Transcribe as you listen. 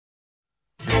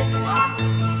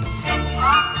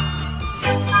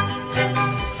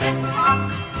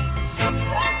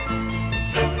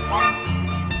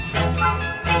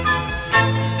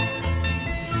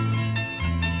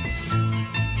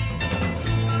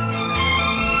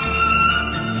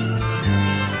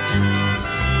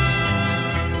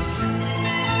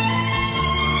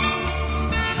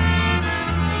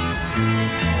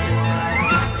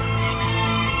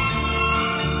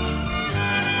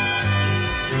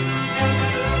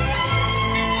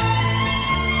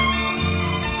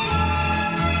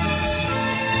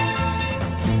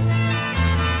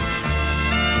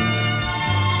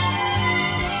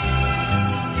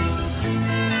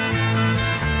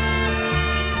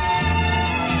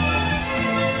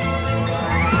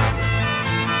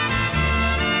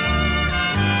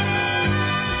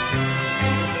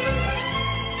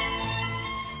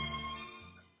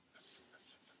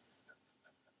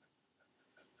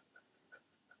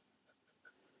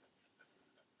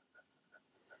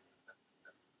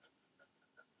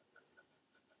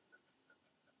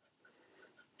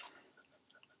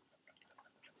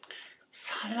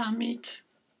სალამით.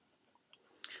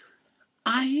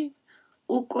 აი,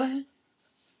 უკვე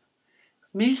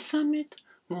მესამედ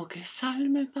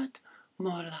მოგესალმებათ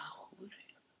მოლაღური.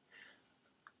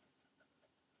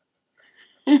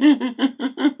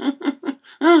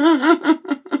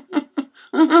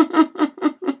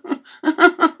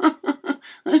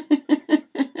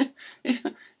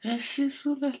 რა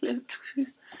სიზულელებ თქვი?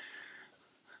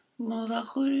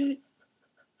 მოლაღური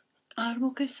არ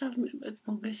მოგესალმებათ,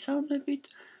 მოგესალმებით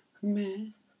მე.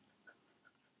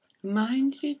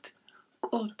 მაინრიდ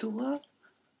კოდუა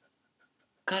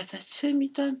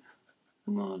გადაცემიდან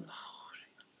მოლაღური.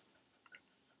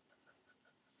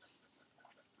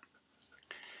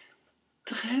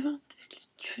 დღევანდელი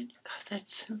ჩვენი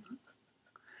გადაცემა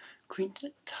გვინდა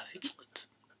დავიწყოთ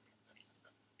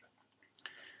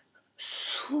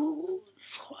სულ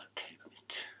სხვა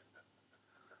თემით.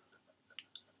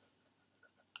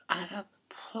 არა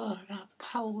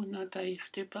ფაუნა და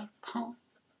იხტება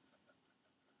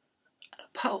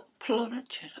ფლორა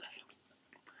ჩერა.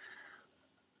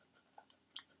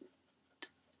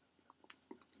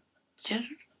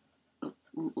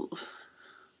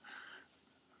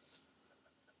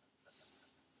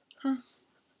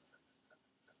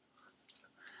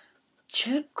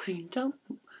 ჩერ გვინდა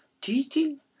დიდი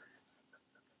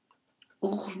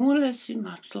უღრმულესი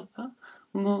მადლობა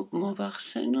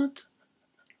მოვახსენოთ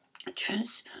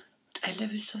ჩვენს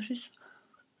ტელევიზორის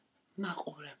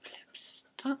მაყურებლებს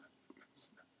და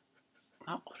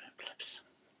მაყურებლებს.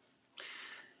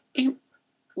 იმ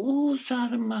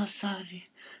უზარმაზარი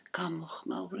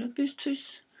გამოხმაურებისთვის,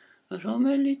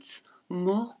 რომელიც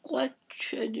მოყვა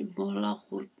ჩვენი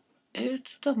მოლაღურ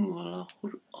ერთს და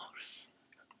მოლაღურ ორს.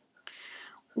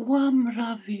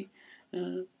 უამრავი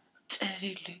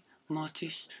წერილი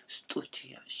მოდის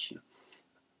სტუდიაში.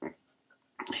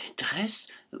 დღეს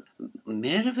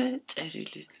მერვე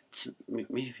წერილით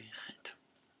მივიღეთ.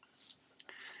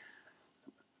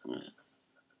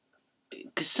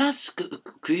 გზას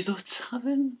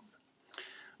გვიდოცავენ,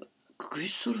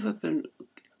 გვისურვებენ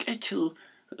კეთილ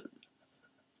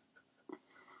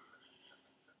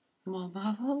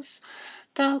მომავალს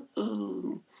და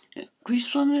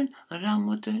გვისვამენ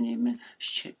რამოდენიმე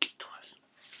შეკითხვას.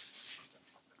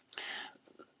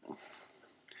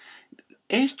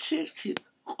 ერთ-ერთი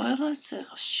ყველაზე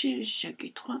ხშირი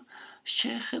შეკითხვა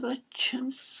შეეხება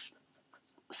ჩემს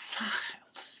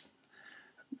სახელს.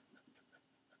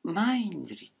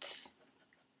 მაინრიდს.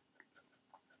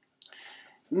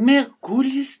 მე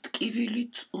გულის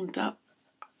ტკივილით უნდა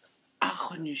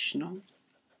აღნიშნო,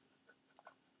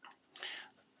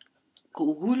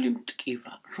 გული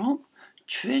მტკივა, რომ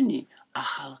ჩვენი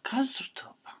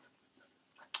ახალგაზრდობა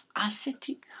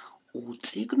ასეთი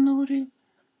უწიგნური,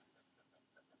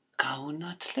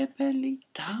 გაუნათლებელი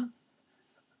და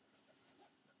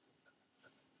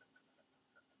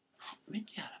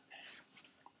მეტი არაფერი.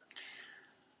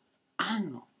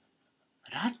 ანუ,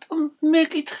 რატომ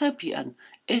მეკითხებიან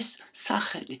ეს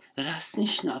სახელი რას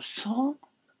ნიშნავსო?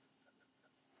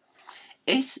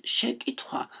 ეს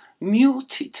შეკითხვა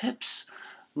მიუთითებს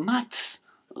მათ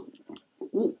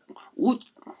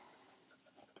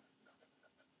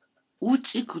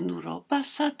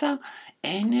უწიგნურობასა და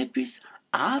ენების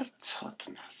არ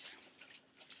ცოდნას.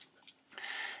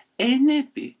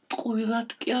 ენები ტყუილად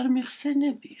კი არ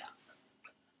მიხსენებია.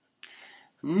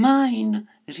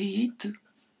 მაინრიდ.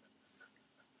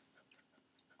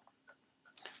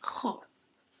 ხო,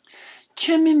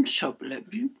 ჩემი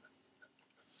მშობლები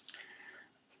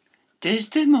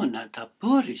დესდემონა და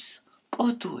ბორის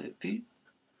კოდუები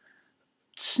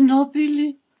ცნობილი,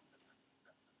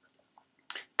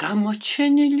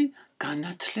 გამოჩენილი,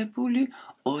 განათლებული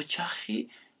ოჯახი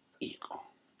იყო.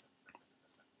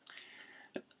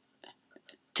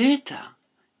 დედა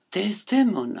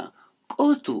დესდემონა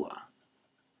კოდუა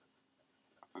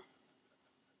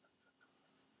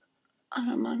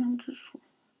არა მანამდე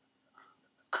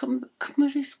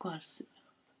ქმრის გვარზე.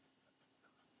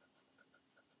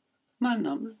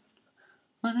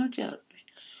 მანამდე არ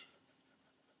ვიცი.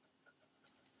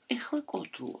 ეხლა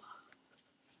კოდუა.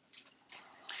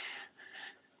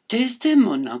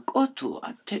 დესდემონა კოდუა,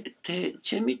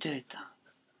 ჩემი დედა.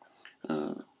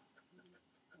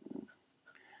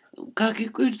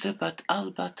 გაგიკვირდებათ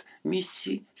ალბათ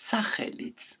მისი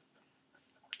სახელიც.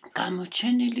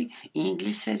 გამოჩენილი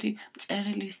ინგლისელი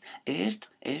მწერლის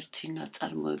ერთ-ერთი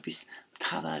ნაწარმოების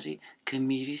მთავარი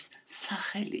გმირის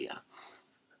სახელია.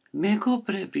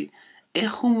 მეგობრები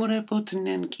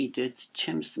ეხუმრებოდნენ კიდეც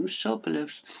ჩემს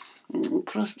მშობლებს,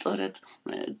 უпроსწორედ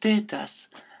დედას.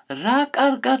 რა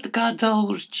კარგად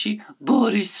გადაურჩი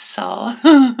ბორისსა.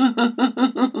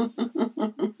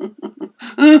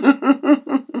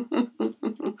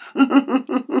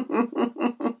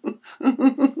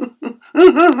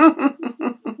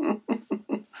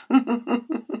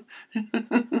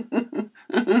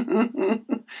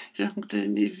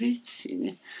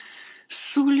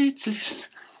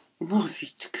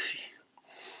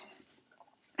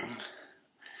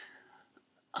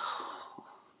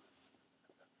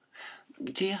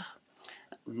 დიახ,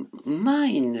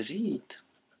 მაინრიდ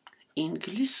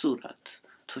ინგლისურად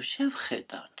თუ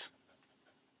შევხედავთ,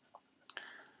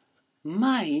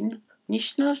 მაინ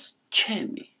ნიშნავს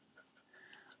ჩემი.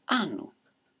 ანუ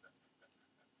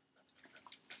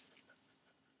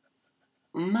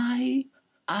მაი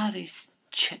არის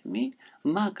ჩემი,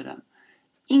 მაგრამ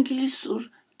ინგლისურ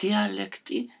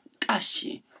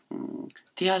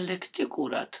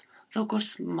დიალექტიკურად, როგორც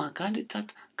მაგალითად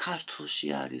ქართულში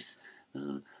არის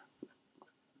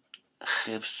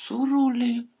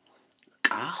ხევსურული,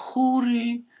 კახური,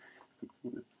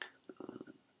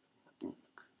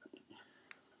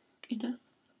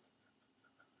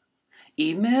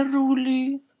 იმერული,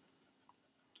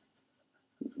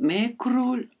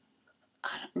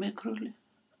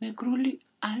 მეგრული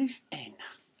არის ენა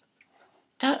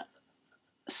და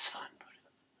სვანური.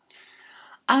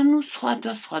 ანუ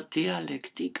სხვადასხვა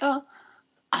დიალექტიკა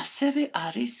ასევე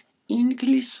არის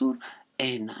ინგლისურ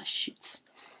ენაშიც.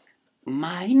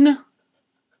 მაინ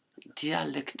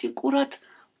დიალექტიკურად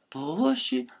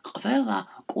ბოლოში ყველა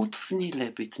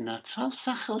კუთვნილებით ნაცვალ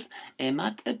სახელს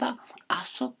ემატება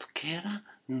ასოფქერა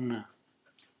ν.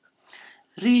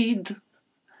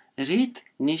 რიდ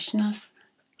ნიშნავს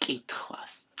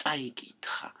კითხვას,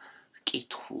 წაიკითხა,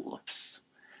 კითხულობს.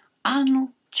 ანუ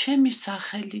ჩემი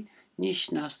სახელი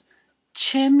ნიშნავს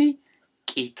ჩემი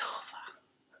კითხვა.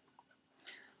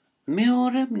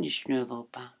 მეორე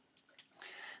მნიშვნელობა.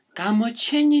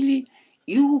 გამოჩენილი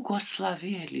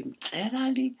იუგოსლავიელი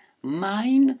მწერალი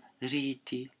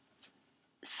მაინრიდი.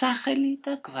 სახელი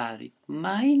და გვარი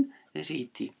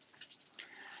მაინრიდი.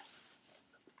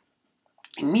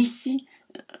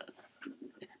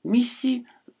 მისი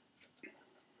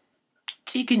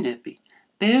წიგნები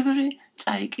ბევრი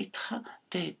წაიკითხა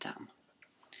დედამ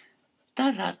და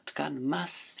რადგან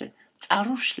მასზე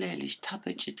წარუშლელი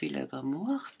შთაბეჭდილება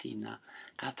მოახდინა,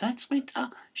 გადაწყვიტა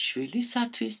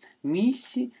შვილისათვის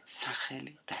მისი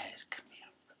სახელი დაერქმია.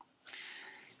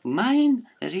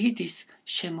 მაინრიდის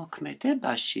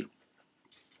შემოქმედებაში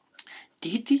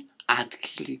დიდი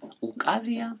ადგილი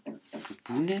უკავია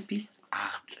ბუნების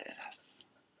აღწერას.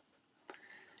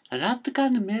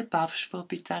 რადგან მე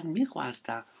ბავშვობიდან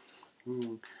მიყვარდა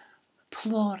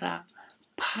ფლორა,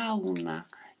 ფაუნა,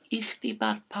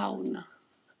 იხტიოფაუნა.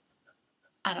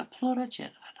 არა, ფლორა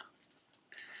ჯერ არა.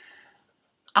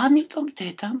 ამიტომ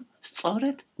დედამ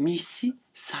სწორედ მისი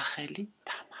სახელი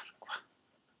დამარქვა.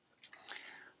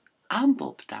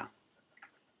 ამბობდა,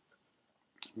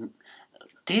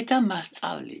 დედა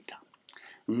მასწავლიდა,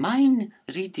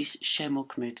 მაინრიდის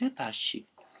შემოქმედებაში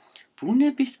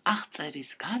ბუნების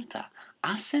აღწერის გარდა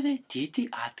ასევე დიდი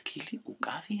ადგილი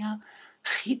უკავია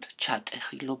ხით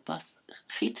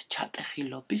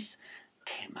ჩატეხილობის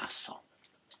თემასო.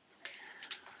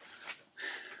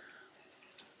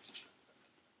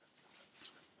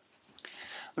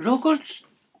 როგორც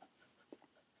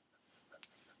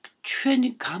ჩვენი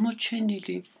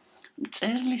გამოჩენილი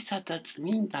მწერლისა და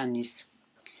წმინდანის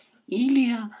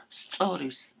ილია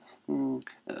სწორის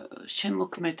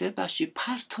შემოქმედებაში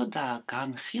ფართოდაა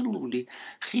განხილული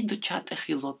ხით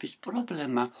ჩატეხილობის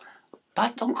პრობლემა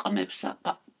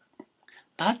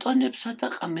ბატონებსა და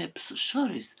ყმებს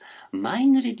შორის.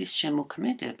 მაინრიდის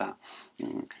შემოქმედება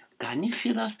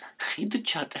განიხილავს ხით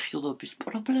ჩატეხილობის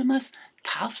პრობლემას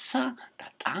თავსა და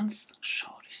ტანს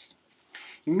შორის.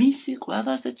 მისი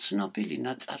ყველაზე ცნობილი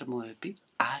ნაწარმოები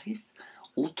არის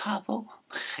უთავო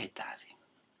მხედარი.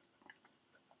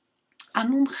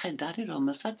 ანუ მხედარი,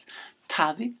 რომელსაც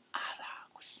თავი არ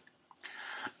აქვს.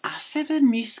 ასევე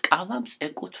მის კალამს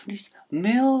ეკუთვნის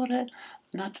მეორე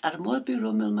ნაწარმოები,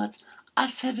 რომელმაც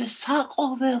ასევე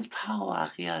საყოველთაო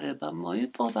აღიარება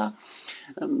მოიპოვა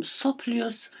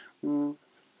მსოფლიოს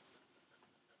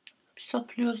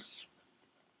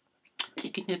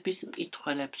წიგნების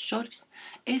მკითხველებს შორის.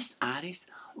 ეს არის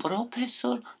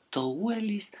პროფესორ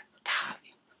დოუელის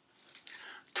თავი.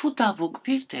 თუ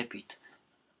დავუკვირდებით,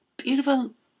 პირველ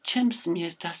ჩემს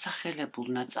მიერ დასახელებულ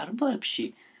ნაწარმოებში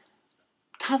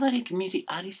მთავარი გმირი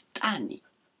არის ტანი,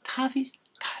 თავის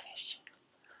გარეშე.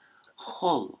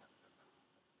 ხოლო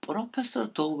პროფესორ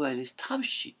დოუელის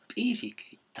თავში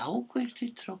პირიქით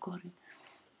დაუკვირდით, როგორი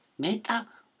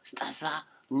მეტასტაზა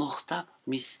მოხდა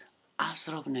მის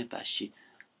აზროვნებაში.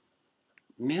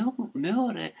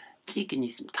 მეორე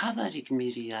წიგნის მთავარი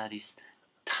გმირი არის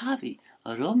თავი,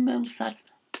 რომელსაც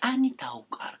ტანი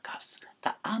დაუკარგავს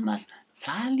და ამას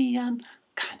ძალიან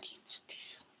განიცდის.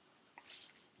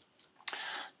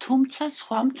 თუმცა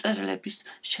სხვა მწერლების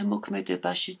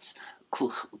შემოქმედებაშიც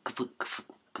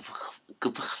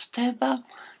გვხვდება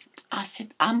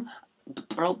ამ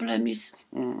პრობლემის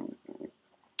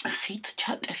ხით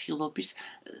ჩატეხილობის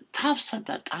თავსა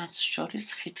და ტანს შორის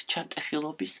ხით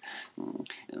ჩატეხილობის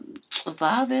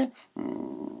წვავე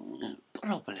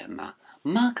პრობლემა.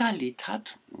 მაგალითად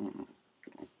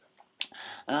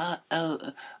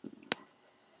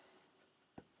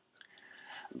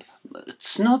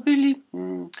ცნობილი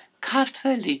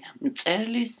ქართველი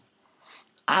მწერლის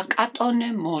აკატონე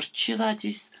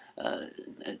მორჩილაძის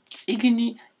წიგნი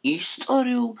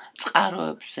ისტორიულ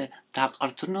წყაროებზე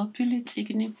დაყრდნობილი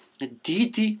წიგნი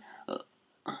დიდი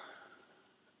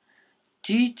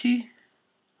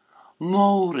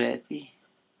მოურევი,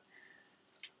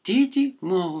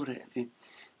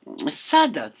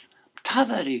 სადაც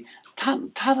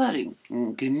მთავარი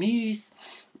გმირის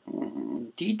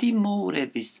დიდი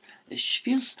მოურების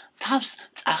შვილს თავს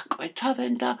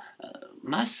წაჰკვეთავენ და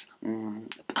მას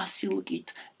პასილკით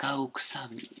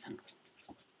გაუგზავნიან,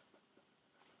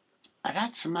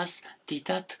 რაც მას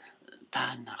დიდად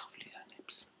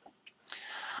დაანახვლიანებს.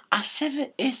 ასევე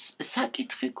ეს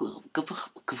საკითხი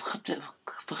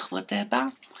გვხვდება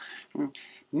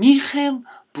მიხეილ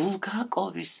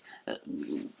ბულგაკოვის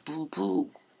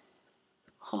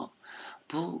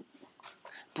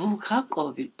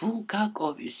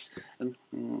ბულგაკოვის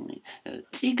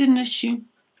წიგნში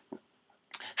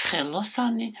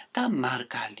ხელოსანი და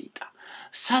მარგალიტა,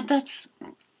 სადაც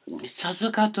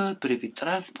საზოგადოებრივი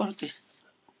ტრანსპორტის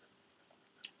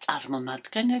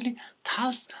წარმომადგენელი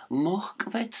თავს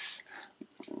მოჰკვეთს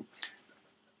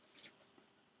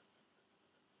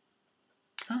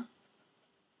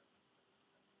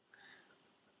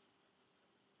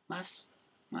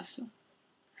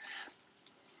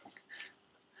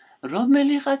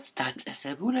რომელიღაც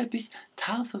დაწესებულების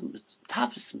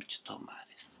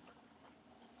თავმჯდომარეს.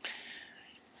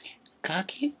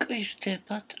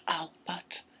 გაგიკვირდებათ ალბათ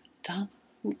და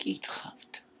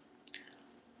მკითხავთ,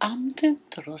 ამდენ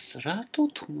დროს რატო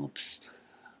უთმობს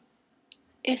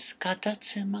ეს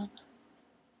გადაცემა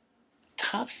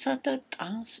თავსა და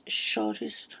ტანს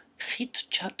შორის ხით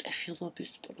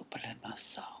ჩატეხილობის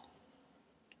პრობლემასაო?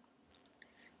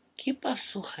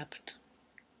 გიპასუხებთ,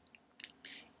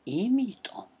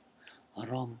 იმიტომ,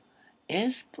 რომ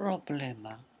ეს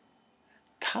პრობლემა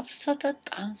თავსა და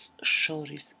ტანს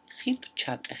შორის ხით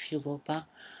ჩატეხილობა,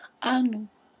 ანუ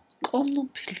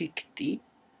კონფლიქტი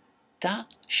და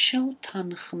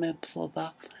შეუთანხმებლობა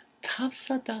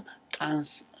თავსა და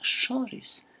ტანს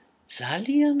შორის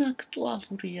ძალიან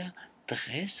აქტუალურია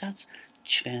დღესაც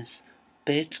ჩვენს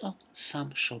ბეწო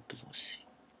სამშობლოში.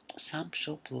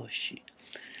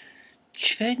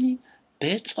 ჩვენი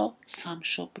ბეწო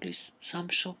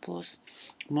სამშობლოს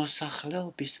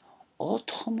მოსახლეობის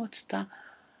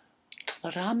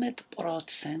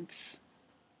 98%-ს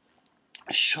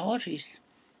შორის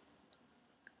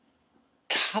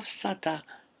თავსა და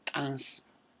ტანს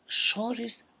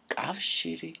შორის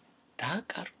კავშირი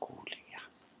დაკარგულია.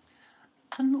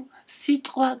 ანუ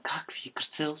სიტყვა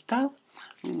გაგვიგრძელდა,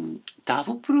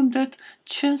 დავუბრუნდეთ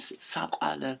ჩვენს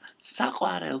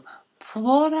საყვარელ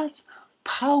ფლორას,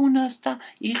 ფაუნას და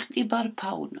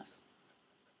იხტიოფაუნას.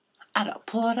 არა,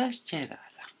 ფლორას ჯერ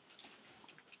არა.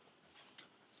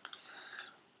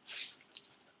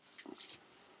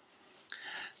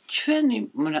 ჩვენი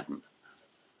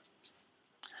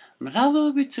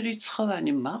მრავლობით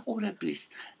რიცხოვანი მაყურებლის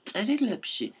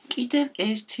წერილებში კიდევ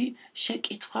ერთი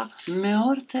შეკითხვა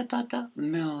მეორდება და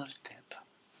მეორდება.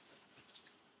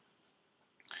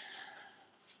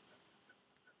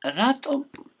 რატომ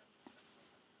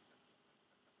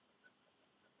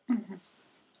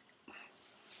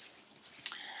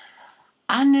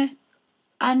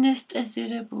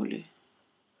ანესტეზირებული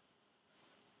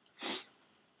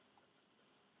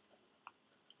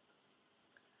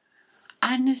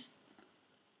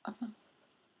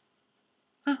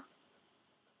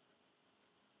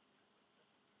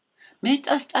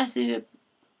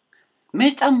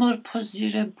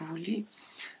მეტამორფოზირებული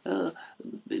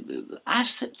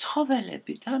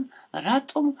ცხოველებიდან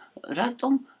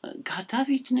რატომ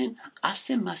გადავიდნენ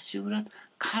ასე მასიურად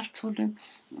ქართული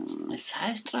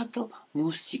საესტრადო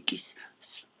მუსიკის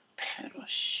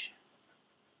სფეროში?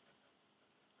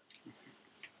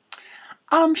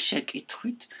 ამ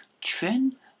შეკითხვით ჩვენ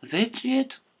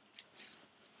ვეწვიეთ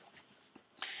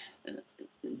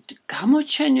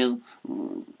გამოჩენილ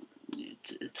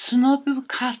ცნობილ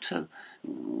ქართველ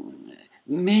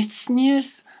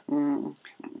მეცნიერს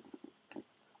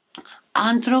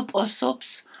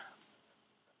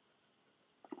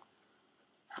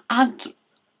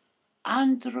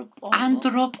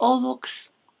ანთროპოლოგს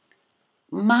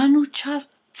მანუჩარ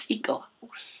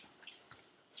წიკაურს.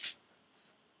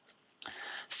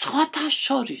 სხვათა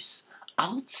შორის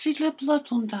აუცილებლად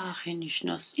უნდა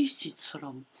აღინიშნოს ისიც,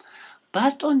 რომ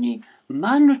ბატონი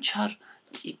მანუჩარ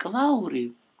ციკლაური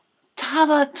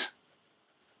თავად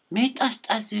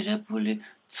მეტასტაზირებული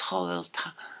ცხოველთა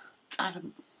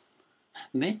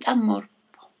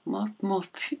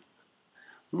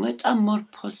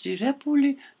მეტამორფოზირებული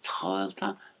ცხოველთა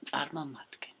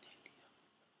წარმომადგენელია.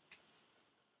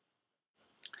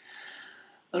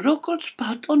 როგორც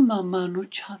ბატონმა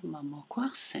მანუჩარმა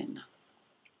მოგვახსენა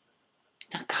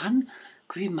და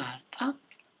გვიმარტა,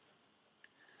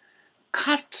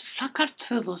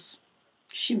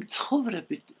 საქართველოში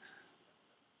მცხოვრები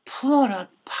ფლორა,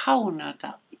 ფაუნა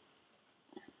და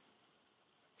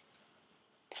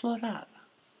ფლორაა.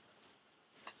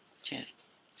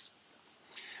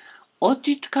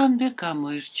 ოდითგანვე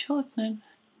გამოირჩეოდნენ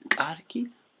კარგი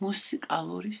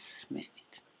მუსიკალური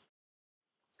სმენით.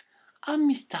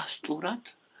 ამის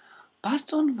დასტურად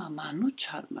ბატონმა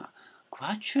მანუჩარმა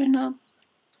გვაჩვენა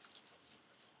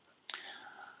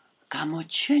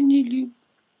გამოჩენილი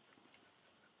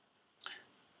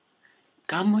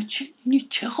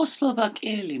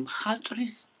ჩეხოსლოვაკიელი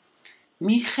მხატვრის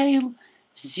მიხეილ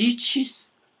ზიჩის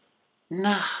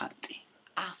ნახატი,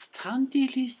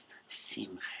 ავთანდილის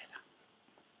სიმღერა.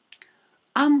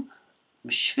 ამ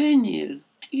მშვენიერ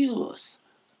ტილოს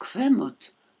ქვემოთ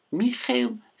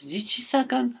მიხეილ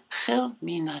ზიჩისაგან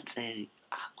ხელმინაწერი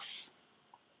აქვს.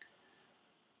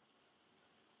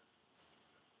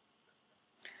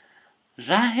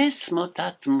 რა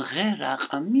ესმოდათ მღერა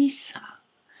ყმისა,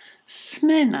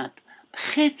 სმენად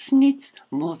მხეცნიც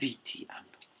მოვიდიან.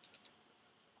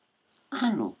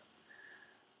 ანუ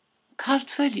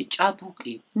ქართველი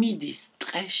ჭაბუკი მიდის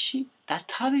ტყეში და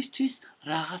თავისთვის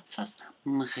რაღაცას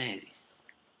მღერის.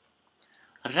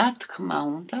 რა თქმა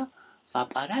უნდა,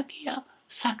 ლაპარაკია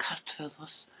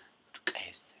საქართველოს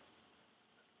ტყეზე.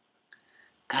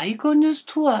 გაიგონეს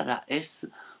თუ არა ეს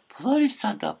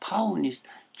ფლორისა და ფაუნის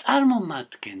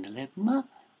წარმომადგენლებმა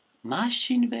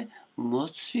მაშინვე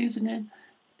მოცვიდნენ,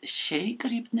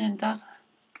 შეიკრიბნენ და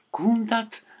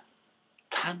გუნდად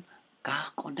თან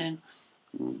გაჰყვნენ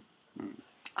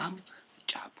ამ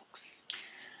ჭაბუკს.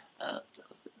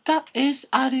 და ეს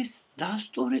არის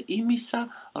დასტური იმისა,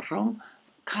 რომ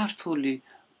ქართული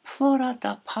ფლორა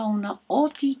და ფაუნა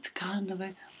ოდითგანვე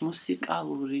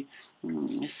მუსიკალური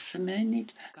სმენით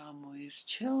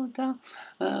გამოირჩეოდა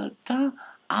და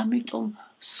ამიტომ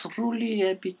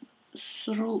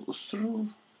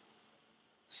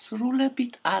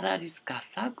სრულებით არ არის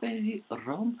გასაკვირი,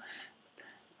 რომ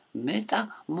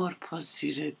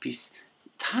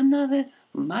მეტამორფოზირებისთანავე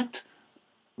მათ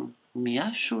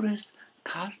მიაშურეს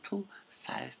ქართულ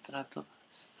საესტრადო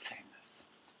სცენას.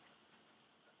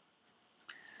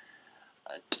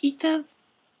 კიდევ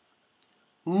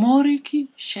მორიგი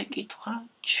შეკითხვა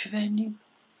ჩვენი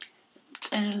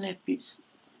წერილები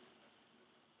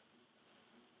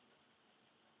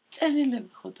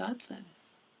ხო დაწერეს?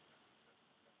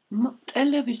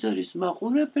 ტელევიზორის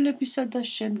მაყურებლებისა და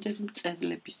შემდეგ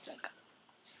მწერლებისაგან.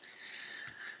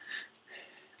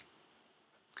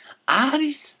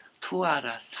 არის თუ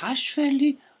არა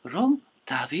საშველი, რომ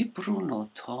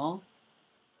დავიბრუნოთო?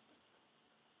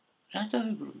 რა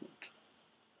დავიბრუნოთ?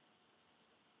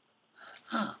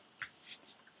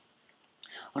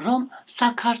 რომ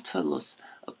საქართველოს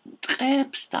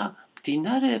ტყეებს და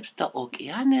მდინარეებს და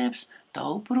ოკეანეებს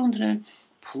დაუბრუნდნენ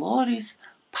ფლორის,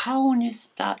 ფაუნის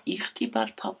და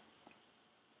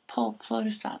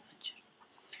იხტიოფაუნის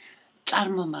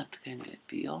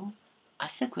წარმომადგენლებიო?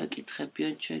 ასე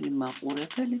გვეკითხებიან ჩვენი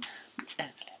მაყურებელი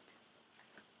მწერლები.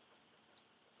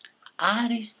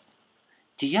 არის,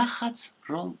 დიახაც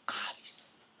რომ არის.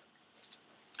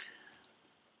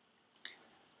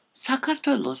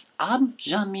 საქართველოს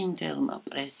ამჟამინდელმა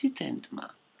პრეზიდენტმა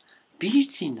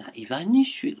ბიძინა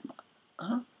ივანიშვილმა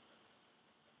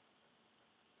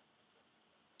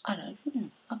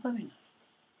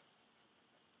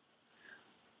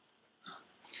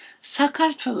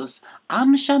საქართველოს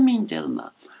ამჟამინდელმა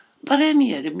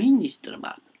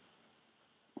პრემიერ-მინისტრმა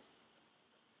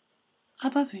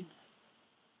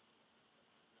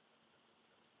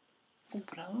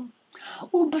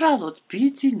უბრალოდ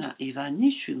ბიძინა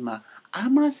ივანიშვილმა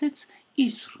ამაზეც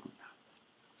იზრუნა.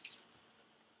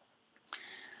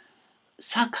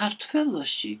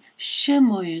 საქართველოში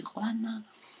შემოიყვანა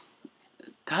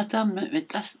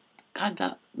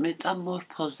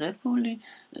გადამეტამორფოზებული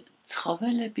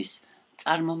ცხოველების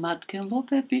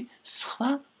წარმომადგენლობები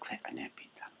სხვა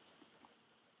ქვეყნებიდან,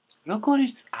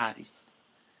 როგორიც არის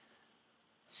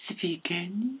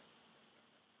ზვიგენი,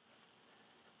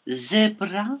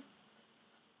 ზებრა,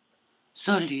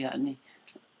 ზოლიანი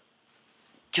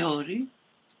ჯორი,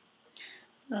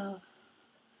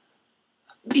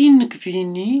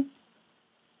 პინგვინი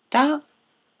და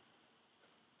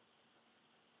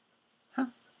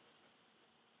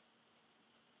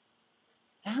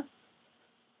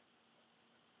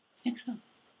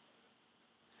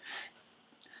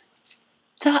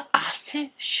და ასე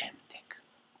შემდეგ.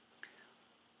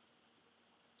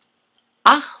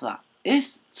 ახლა ეს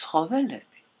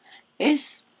ცხოველები, ეს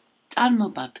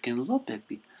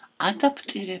წარმომადგენლობები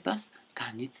ადაპტირებას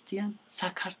განიცდიან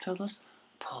საქართველოს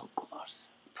ფოლკლორზე,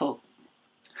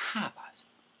 ჰავაზე,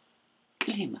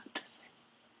 კლიმატზე.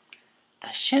 და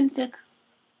შემდეგ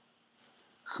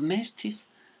ღმერთის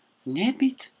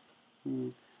ნებით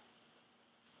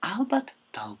ალბათ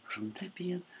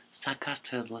დაუბრუნდებიან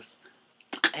საქართველოს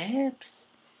ტყეებს,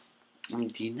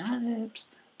 მდინარეებს,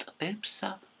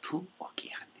 ტბებსა თუ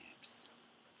ოკეანეებს.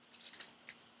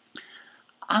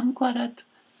 ამგვარად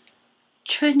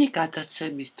ჩვენი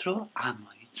გადაცემის დრო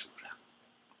ამოიწურა.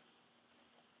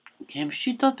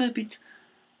 გემშვიდობებით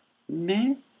მე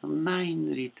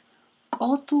მაინრიდ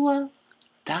კოდუა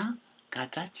და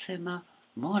გადაცემა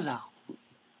მოლაღური.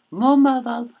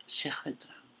 მომავალ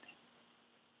შეხვედრამდე.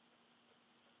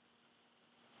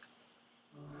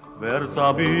 ვერ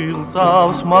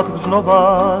წაბილწავს მათ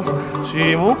გზნობას,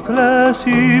 სიმუხთლეს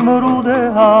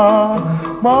იმრუდეა,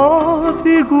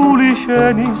 მათი გული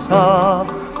შენისა,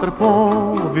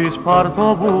 ტრფობის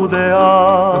ფართობუდეა,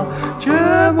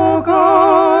 ჩემო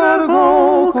კარგო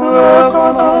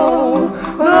ქვეყანა,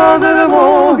 რაზე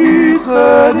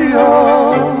მოგიწერია,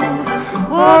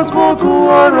 ასმო თუ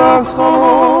არ აქვს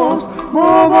ხოლოს,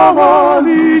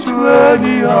 მომავალი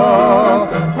ჩვენია,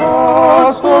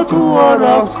 ასმო თუ არ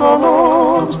აქვს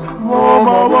ხოლოს,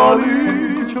 მომავალი